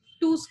actually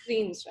two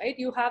screens, right?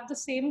 You have the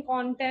same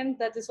content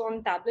that is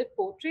on tablet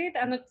portrait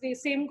and the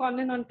same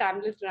content on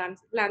tablet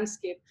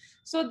landscape.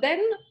 So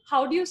then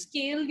how do you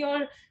scale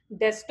your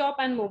desktop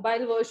and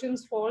mobile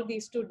versions for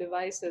these two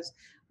devices?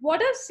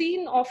 What I've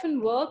seen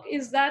often work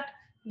is that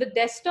the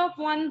desktop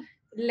one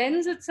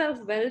lends itself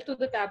well to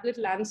the tablet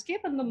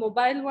landscape, and the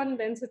mobile one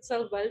lends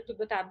itself well to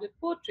the tablet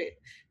portrait.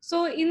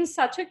 So in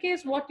such a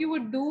case, what you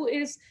would do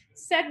is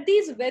set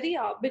these very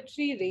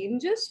arbitrary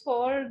ranges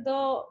for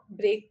the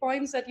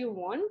breakpoints that you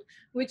want,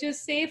 which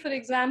is, say, for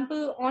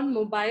example, on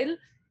mobile,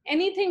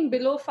 anything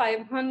below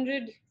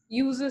 500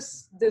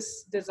 uses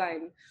this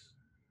design.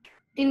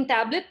 In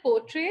tablet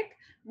portrait,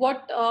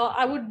 what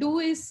I would do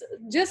is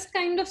just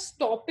kind of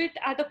stop it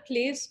at a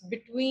place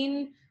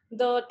between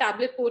the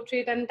tablet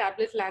portrait and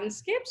tablet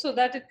landscape, so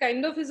that it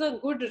kind of is a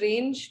good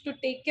range to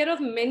take care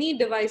of many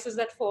devices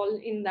that fall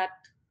in that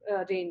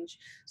range.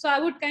 So I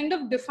would kind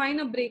of define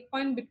a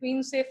breakpoint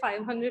between, say,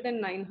 500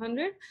 and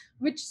 900,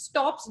 which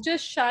stops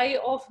just shy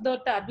of the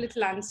tablet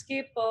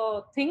landscape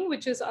thing,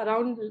 which is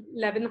around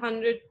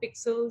 1100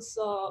 pixels,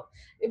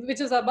 which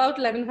is about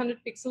 1100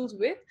 pixels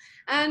width.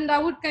 And I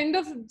would kind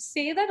of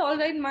say that, all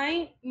right,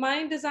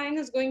 my design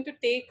is going to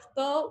take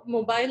the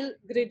mobile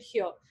grid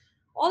here.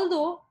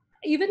 Although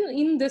even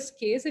in this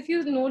case, if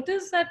you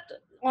notice that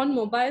on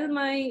mobile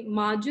my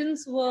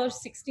margins were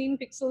 16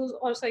 pixels,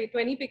 or sorry,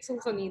 20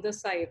 pixels on either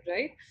side,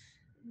 right?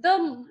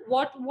 The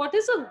what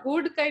is a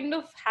good kind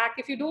of hack,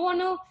 if you don't want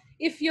to,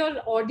 if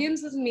your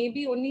audience is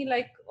maybe only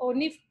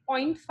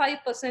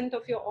 0.5%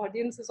 of your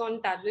audience is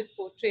on tablet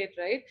portrait,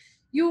 right?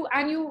 You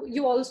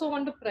also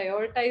want to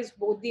prioritize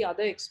both the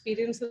other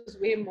experiences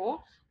way more.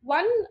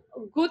 One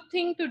good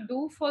thing to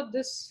do for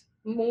this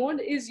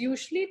mode is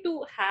usually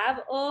to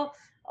have a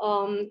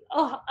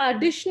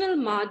additional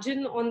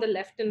margin on the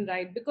left and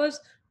right, because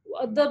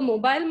the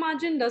mobile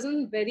margin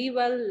doesn't very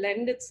well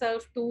lend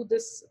itself to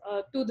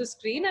the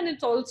screen, and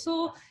it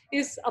also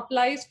is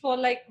applies for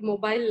like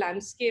mobile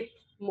landscape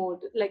mode.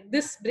 Like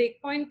this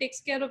breakpoint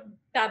takes care of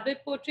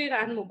tablet portrait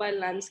and mobile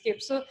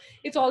landscape, so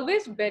it's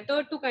always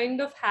better to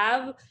kind of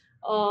have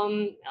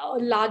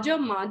larger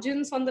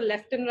margins on the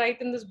left and right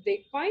in this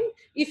breakpoint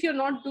if you're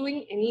not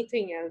doing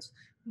anything else.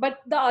 But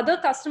the other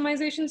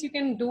customizations you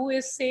can do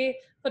is, say,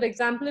 for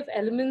example, if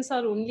elements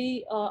are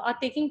only are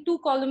taking 2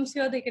 columns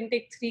here, they can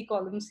take 3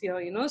 columns here,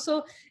 you know.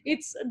 So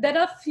there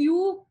are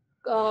few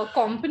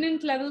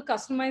component level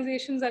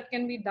customizations that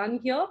can be done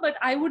here, but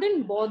I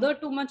wouldn't bother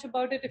too much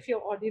about it if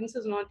your audience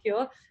is not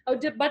here.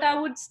 But I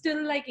would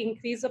still like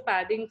increase the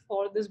padding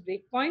for this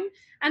breakpoint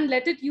and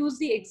let it use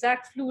the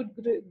exact fluid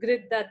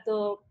grid that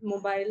the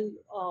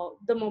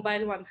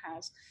mobile one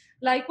has.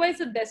 Likewise,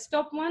 the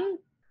desktop one,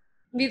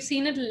 we've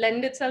seen it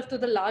lend itself to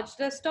the large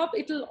desktop.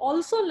 It will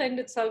also lend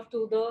itself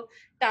to the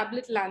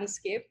tablet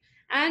landscape.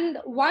 And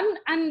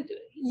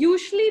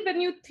usually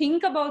when you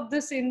think about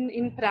this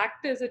in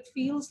practice, it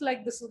feels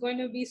like this is going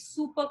to be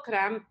super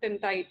cramped and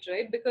tight,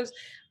 right? Because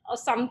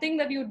something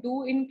that you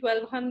do in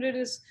 1200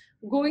 is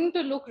going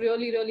to look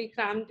really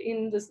cramped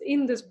in this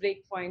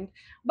breakpoint.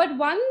 But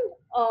one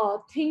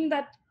thing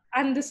that,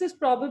 and this is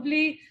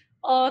probably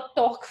a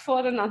talk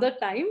for another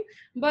time,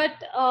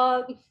 but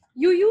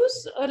you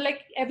use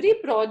like every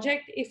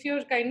project, if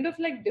you're kind of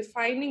like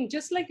defining,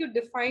 just like you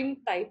define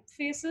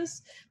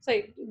typefaces,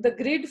 sorry, the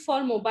grid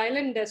for mobile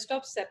and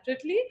desktop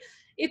separately,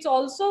 it's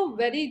also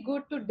very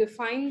good to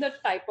define the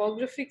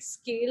typographic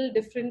scale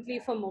differently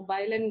for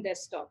mobile and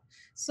desktop.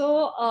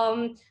 So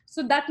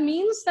that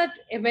means that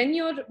when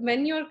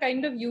you're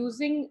kind of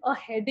using a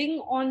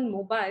heading on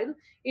mobile,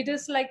 it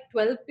is like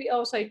 20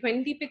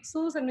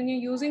 pixels, and when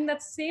you're using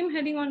that same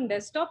heading on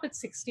desktop,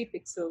 it's 60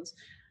 pixels.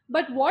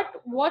 But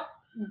what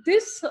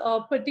this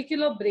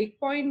particular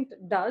breakpoint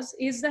does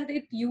is that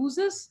it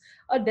uses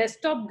a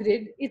desktop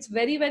grid. It's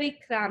very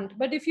cramped,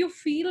 but if you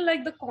feel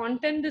like the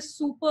content is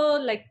super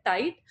like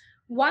tight,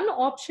 one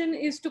option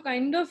is to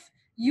kind of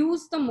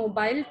use the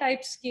mobile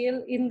type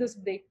scale in this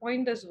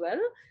breakpoint as well,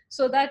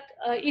 so that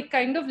it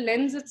kind of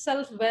lends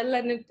itself well,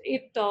 and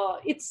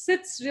it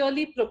sits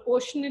really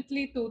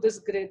proportionately to this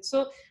grid.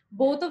 So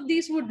both of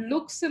these would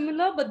look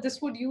similar, but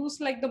this would use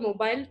like the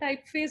mobile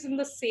typeface in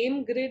the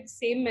same grid,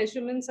 same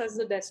measurements as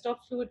the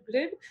desktop fluid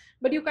grid,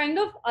 but you kind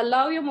of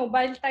allow your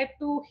mobile type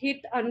to hit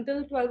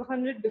until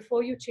 1200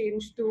 before you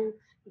change to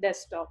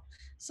desktop.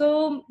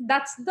 So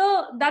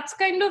that's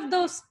kind of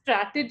the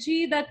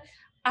strategy that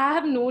I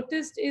have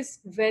noticed is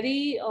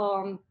very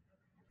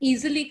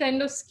easily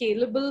kind of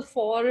scalable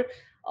for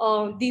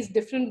these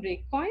different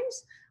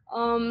breakpoints.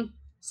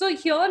 So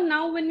here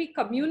now when we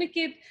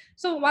communicate,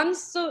 so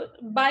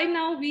by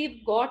now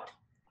we've got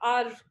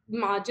our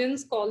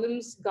margins,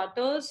 columns,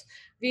 gutters.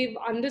 We've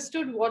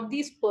understood what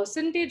these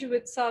percentage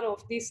widths are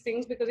of these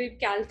things, because we've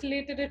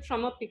calculated it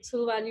from a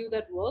pixel value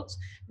that works.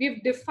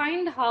 We've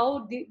defined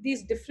how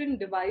these different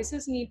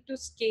devices need to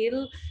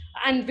scale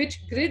and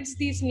which grids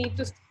these need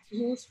to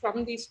use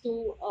from these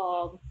two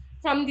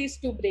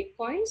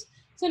breakpoints.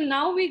 So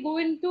now we go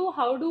into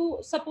how to,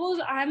 suppose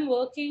I'm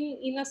working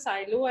in a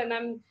silo and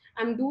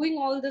I'm doing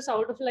all this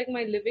out of like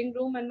my living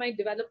room, and my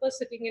developer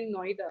sitting in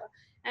Noida,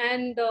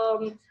 and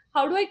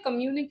how do I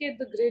communicate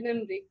the grid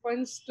and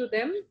breakpoints to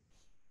them?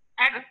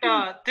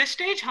 At this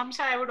stage,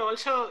 Hamsa, I would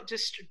also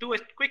just do a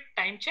quick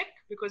time check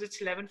because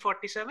it's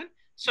 11:47.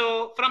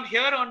 So from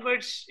here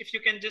onwards, if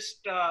you can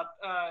just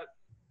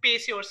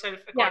pace yourself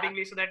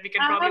accordingly, so that we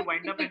can probably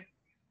wind up.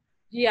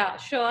 Yeah,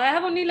 sure. I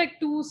have only like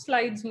 2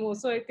 slides more,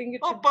 so I think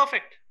it should. Oh,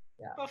 perfect.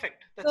 Yeah.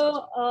 Perfect.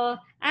 So,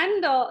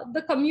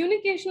 the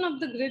communication of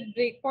the grid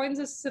breakpoints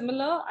is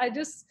similar. I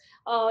just,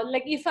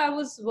 like if I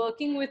was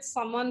working with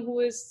someone who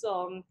is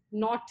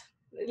not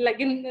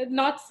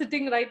not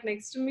sitting right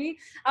next to me,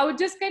 I would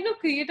just kind of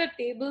create a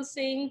table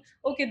saying,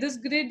 okay, this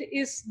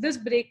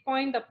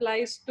breakpoint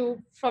applies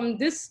to from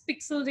this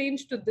pixel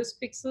range to this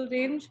pixel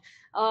range.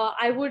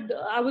 I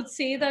would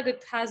say that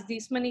it has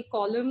these many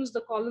columns,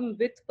 the column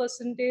width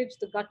percentage,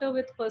 the gutter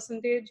width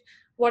percentage,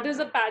 what is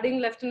the padding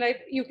left and right.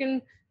 You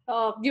can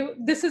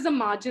this is a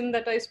margin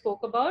that I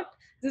spoke about.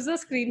 This is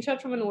a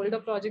screenshot from an older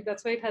project.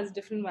 That's why it has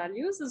different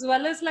values, as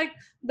well as like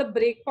the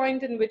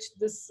breakpoint in which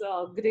this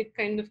grid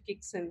kind of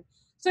kicks in.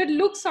 So it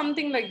looks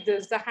something like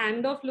this. The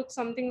handoff looks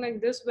something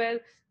like this, where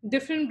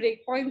different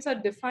breakpoints are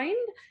defined.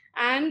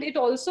 And it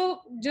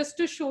also, just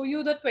to show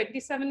you the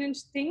 27-inch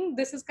thing,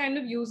 this is kind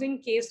of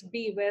using case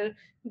B, where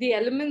the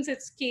elements,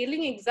 it's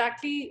scaling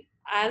exactly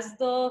as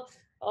the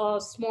a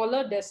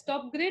smaller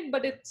desktop grid,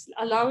 but it's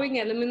allowing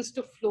elements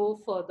to flow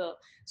further.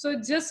 So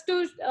just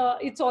to,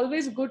 it's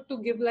always good to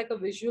give like a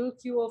visual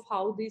cue of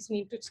how these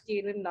need to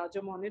scale in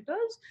larger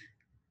monitors.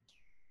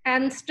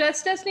 And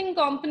stress testing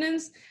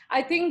components,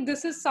 I think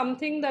this is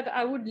something that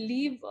I would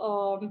leave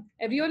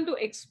everyone to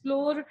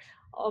explore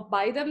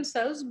by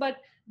themselves. But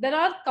there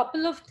are a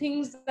couple of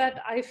things that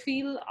I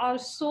feel are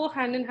so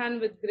hand in hand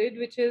with grid,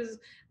 which is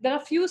there are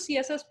few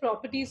CSS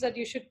properties that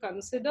you should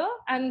consider.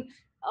 And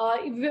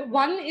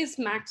one is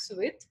max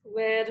width,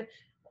 where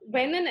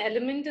when an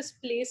element is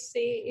placed,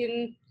 say,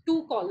 in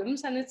two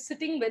columns and it's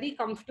sitting very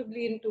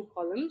comfortably in two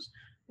columns,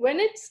 when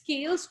it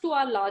scales to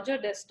our larger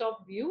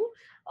desktop view,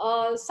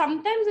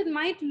 sometimes it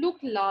might look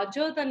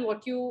larger than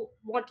what you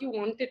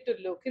want it to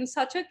look. In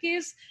such a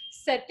case,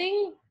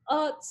 setting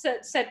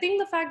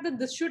the fact that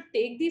this should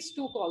take these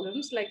two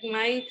columns, like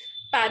my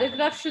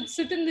paragraph should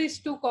sit in these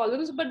two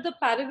columns, but the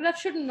paragraph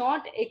should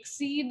not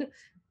exceed,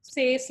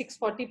 say,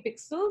 640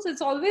 pixels.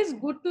 It's always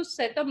good to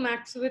set a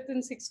max width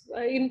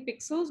in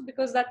pixels,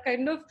 because that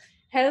kind of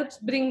helps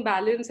bring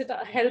balance. It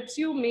helps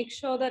you make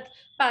sure that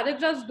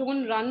paragraphs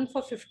don't run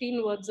for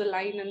 15 words a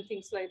line and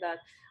things like that.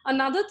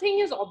 Another thing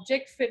is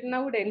object fit, and I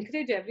would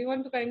encourage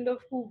everyone to kind of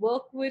who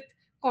work with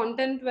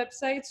content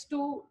websites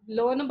to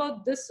learn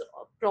about this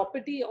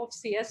property of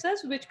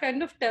CSS, which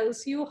kind of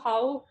tells you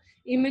how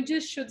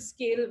images should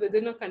scale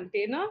within a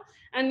container,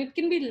 and it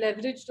can be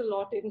leveraged a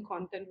lot in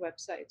content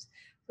websites.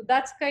 So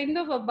that's kind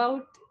of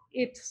about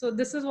it. So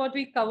this is what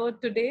we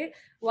covered today: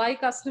 why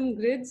custom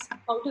grids,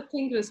 how to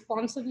think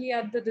responsibly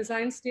at the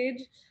design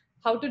stage,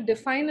 how to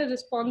define a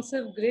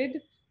responsive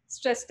grid,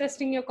 stress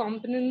testing your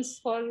components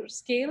for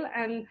scale,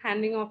 and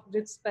handing off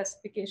grid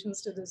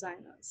specifications to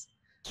designers,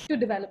 to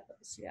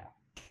developers. Yeah.